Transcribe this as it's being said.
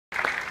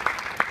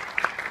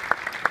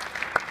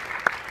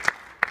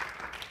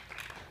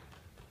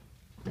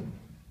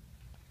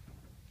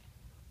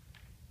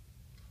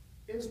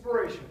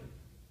Inspiration.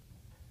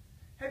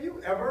 Have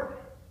you ever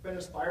been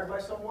inspired by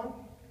someone?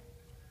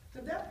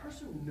 Did that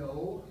person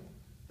know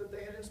that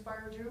they had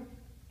inspired you?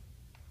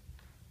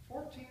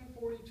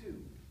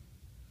 1442.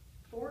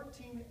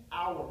 14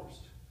 hours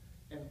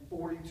and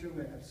 42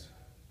 minutes.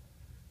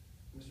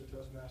 Mr.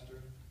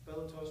 Toastmaster,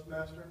 fellow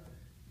Toastmaster,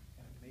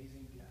 and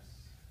amazing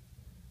guests.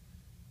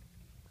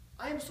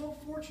 I am so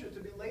fortunate to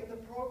be late in the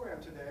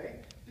program today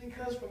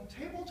because from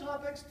table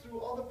topics through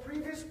all the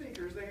previous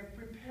speakers, they have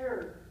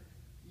prepared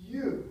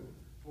you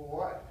for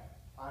what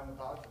I'm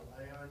about to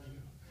lay on you.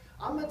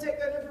 I'm going to take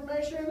that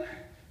information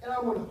and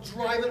I'm going to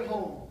drive it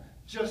home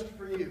just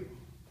for you.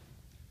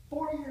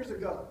 4 years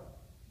ago,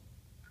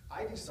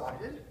 I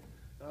decided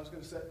that I was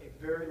going to set a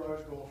very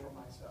large goal for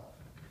myself.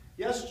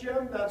 Yes,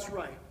 Jim, that's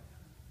right.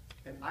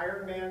 An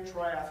Ironman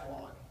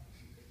triathlon.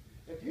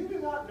 If you do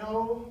not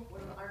know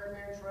what an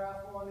Ironman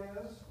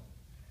triathlon is,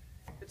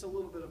 it's a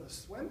little bit of a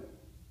swim,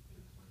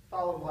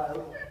 followed by a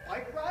little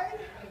bike ride,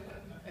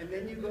 and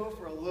then you go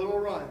for a little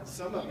run.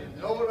 Some of you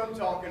know what I'm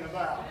talking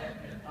about.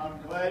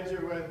 I'm glad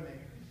you're with me.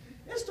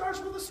 It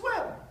starts with a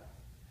swim.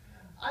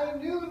 I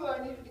knew that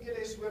I needed to get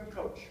a swim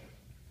coach.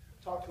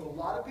 Talked to a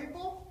lot of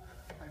people.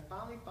 I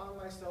finally found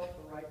myself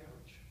the right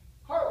coach.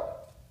 Carla.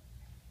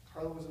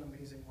 Carla was an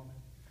amazing woman.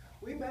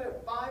 We met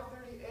at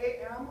 5:30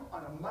 a.m.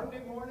 on a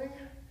Monday morning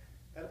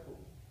at a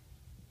pool.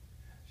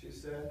 She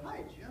said,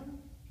 "Hi, Jim."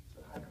 I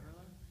said, "Hi,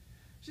 Carla."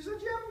 She said,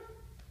 "Jim,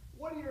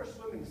 what are your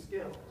swimming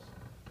skills?"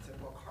 I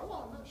said, "Well,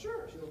 Carla, I'm not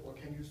sure." She goes, "Well,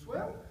 can you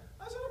swim?"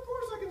 I said, "Of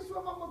course I can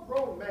swim. I'm a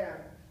grown man."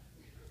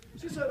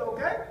 She said,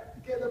 "Okay,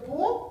 get in the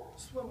pool,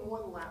 swim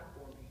one lap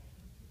for me."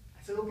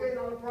 I said, "Okay,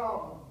 not a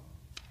problem."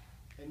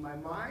 In my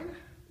mind,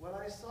 what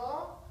I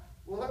saw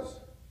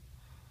was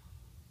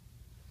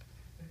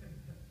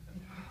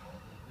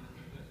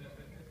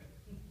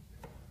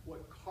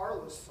what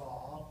Carla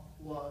saw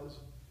was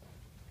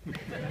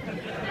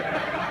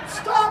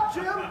stop,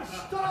 Jim,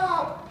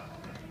 stop!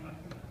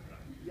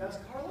 Yes,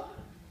 Carla?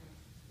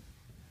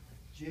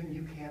 Jim,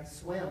 you can't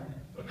swim.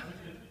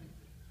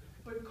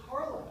 But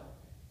Carla,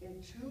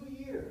 in 2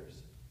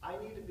 years, I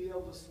need to be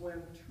able to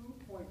swim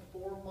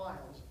 2.4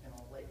 miles in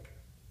a lake.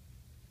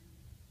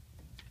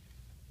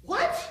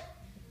 What?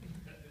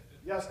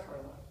 Yes,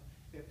 Carla.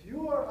 If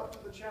you are up to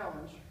the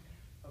challenge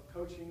of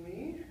coaching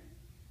me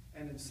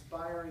and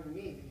inspiring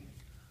me,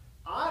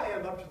 I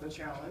am up to the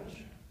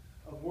challenge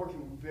of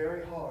working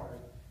very hard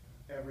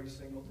every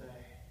single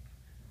day.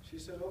 She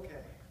said,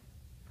 "Okay."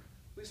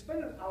 We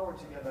spent an hour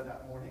together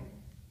that morning.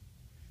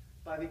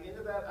 By the end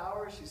of that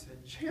hour, she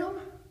said, "Jim,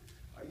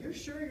 are you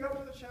sure you're up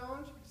to the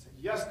challenge?" I said,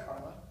 "Yes,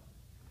 Carla."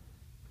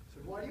 I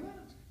said, "Why do you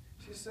ask?"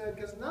 She said,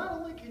 "Because not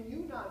only can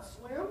you not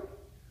swim,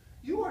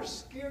 you are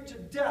scared to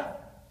death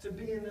to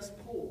be in this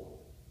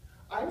pool."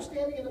 I'm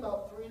standing in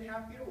about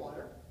 3.5 feet of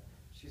water.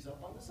 She's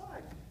up on the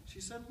side. She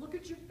said, "Look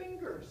at your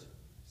fingers."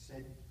 I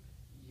said,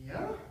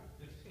 "Yeah."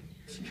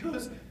 She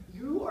goes,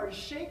 "You are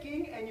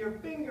shaking and your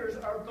fingers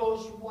are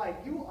ghost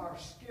white. You are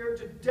scared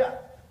to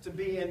death to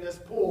be in this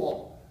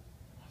pool."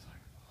 I was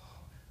like, "Oh,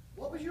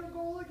 what was your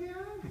goal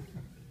again?"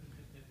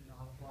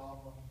 Not a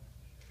problem.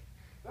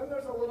 Then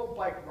there's a little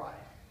bike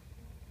ride.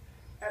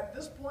 At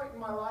this point in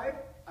my life,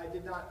 I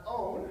did not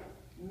own,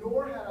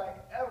 nor had I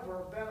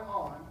ever been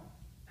on,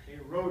 a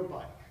road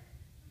bike.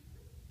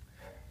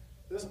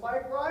 This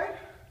bike ride,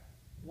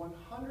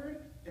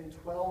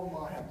 112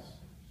 miles.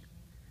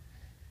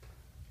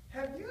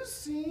 Have you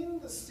seen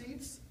the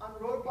seats on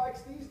road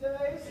bikes these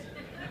days?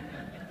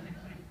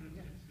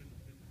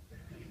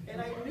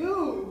 And I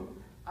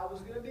knew I was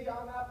going to be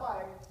on that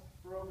bike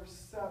for over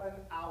 7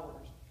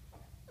 hours.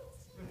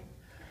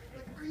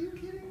 Like, are you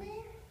kidding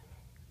me?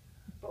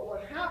 But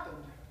what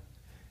happened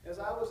is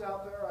I was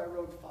out there, I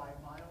rode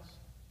 5 miles,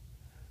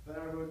 then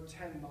I rode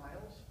 10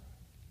 miles,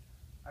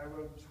 I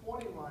rode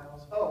 20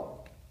 miles.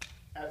 Oh,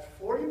 at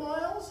 40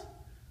 miles,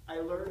 I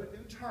learned a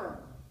new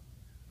term.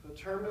 The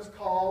term is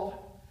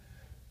called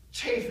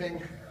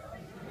chafing.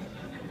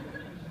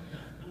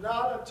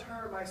 Not a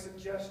term I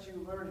suggest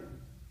you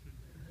learning.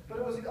 But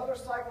it was the other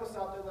cyclists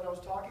out there that I was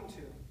talking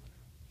to.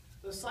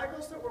 The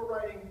cyclists that were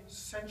riding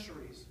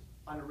centuries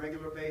on a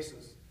regular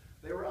basis.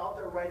 They were out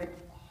there riding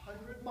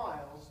 100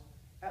 miles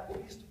at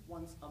least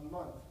once a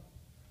month.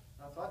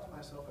 And I thought to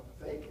myself,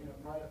 if they can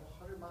ride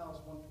 100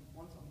 miles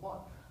once a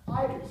month,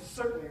 I can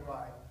certainly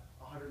ride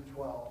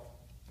 112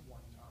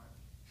 one time.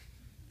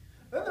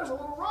 Then there's a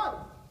little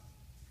run.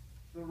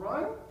 The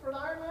run for an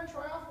Ironman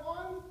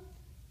triathlon,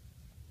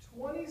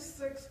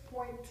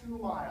 26.2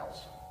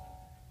 miles,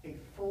 a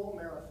full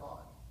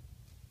marathon.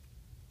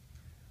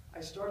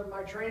 I started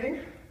my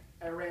training,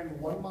 I ran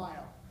 1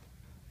 mile.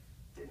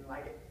 Didn't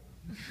like it.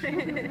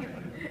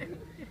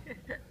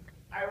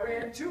 I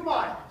ran 2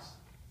 miles,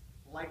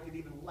 liked it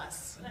even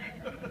less.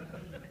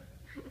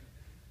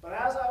 But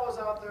as I was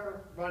out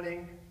there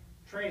running,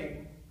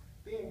 training,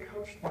 being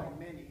coached by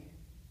many,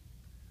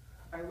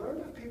 I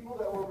learned of people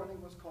that were running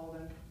what's called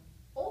an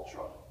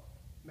ultra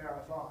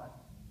marathon.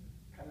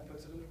 Kind of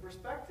puts it into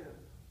perspective.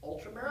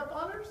 Ultra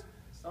marathoners,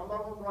 some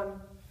of them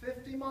run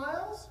 50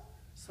 miles,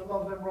 some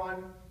of them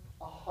run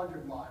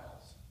 100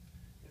 miles.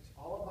 It's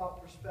all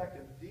about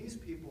perspective. These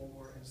people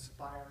were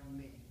inspiring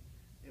me.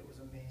 It was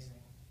amazing.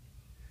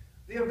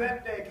 The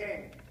event day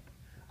came.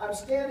 I'm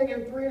standing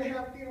in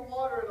 3.5 feet of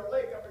water in a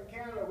lake up in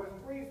Canada with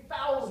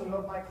 3,000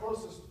 of my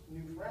closest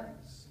new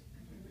friends.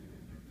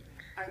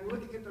 I'm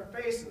looking at their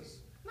faces.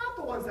 Not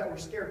the ones that were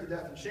scared to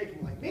death and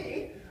shaking like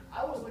me.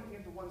 I was looking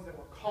at the ones that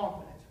were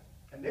confident.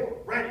 And they were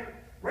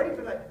ready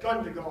for that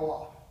gun to go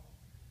off.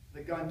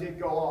 The gun did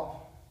go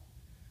off.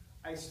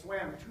 I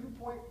swam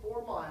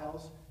 2.4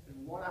 miles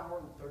in 1 hour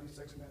and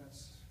 36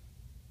 minutes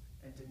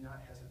and did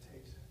not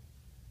hesitate.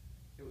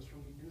 It was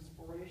from the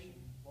inspiration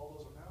of all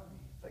those around me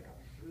that got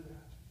me through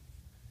that.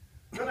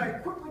 Then I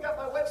quickly got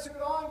my wetsuit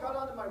on, got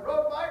onto my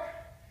road bike,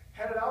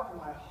 headed out for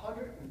my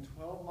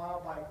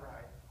 112-mile bike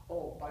ride.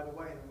 Oh, by the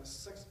way, there was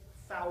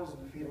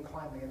 6,000 feet of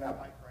climbing in that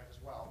bike ride as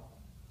well.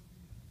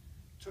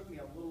 It took me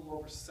a little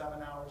over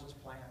 7 hours as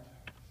planned.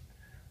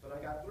 But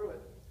I got through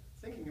it,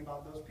 thinking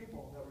about those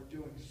people that were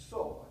doing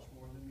so much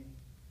more than me.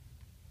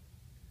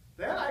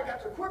 Then I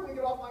got to quickly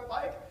get off my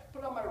bike,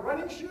 put on my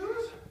running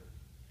shoes,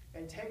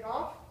 and take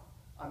off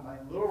on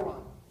my little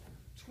run.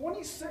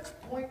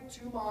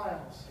 26.2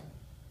 miles.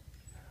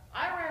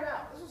 I ran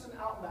out. This was an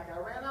out and back. I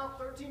ran out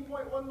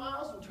 13.1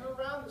 miles and turned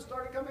around and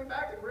started coming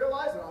back and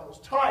realized that I was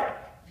tired.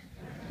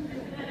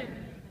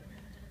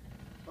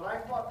 But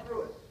I fought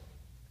through it.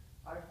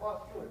 I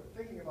fought through it,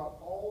 thinking about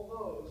all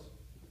those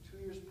 2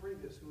 years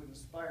previous who had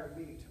inspired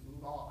me to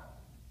move on.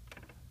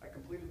 I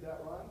completed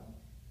that run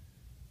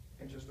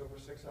in just over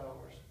 6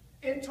 hours.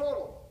 In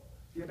total,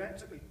 the event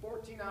took me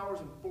 14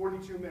 hours and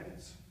 42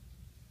 minutes.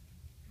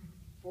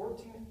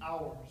 14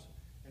 hours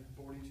and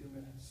 42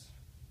 minutes.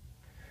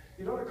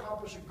 You don't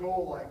accomplish a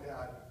goal like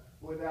that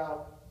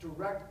without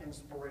direct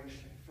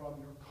inspiration from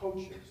your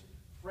coaches,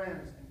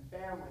 friends,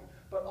 and family,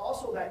 but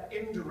also that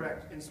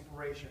indirect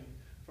inspiration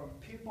from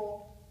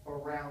people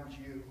around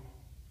you.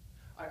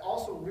 I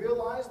also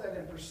realized that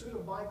in pursuit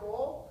of my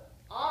goal,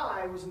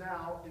 I was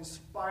now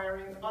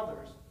inspiring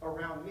others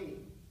around me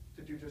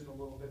to do just a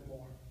little bit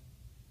more.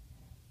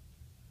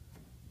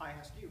 I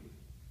ask you,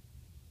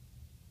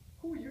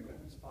 who are you going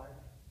to inspire?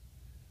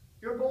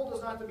 Your goal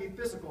does not have to be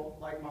physical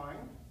like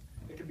mine.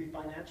 It could be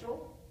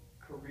financial,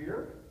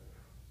 career,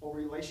 or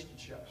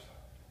relationships.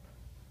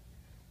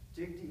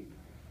 Dig deep.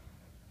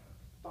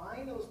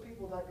 Find those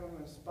people that are going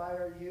to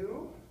inspire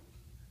you,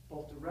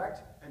 both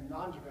direct and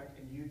non-direct,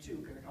 and you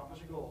too can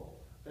accomplish a goal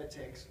that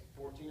takes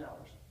 14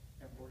 hours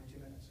and 42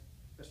 minutes.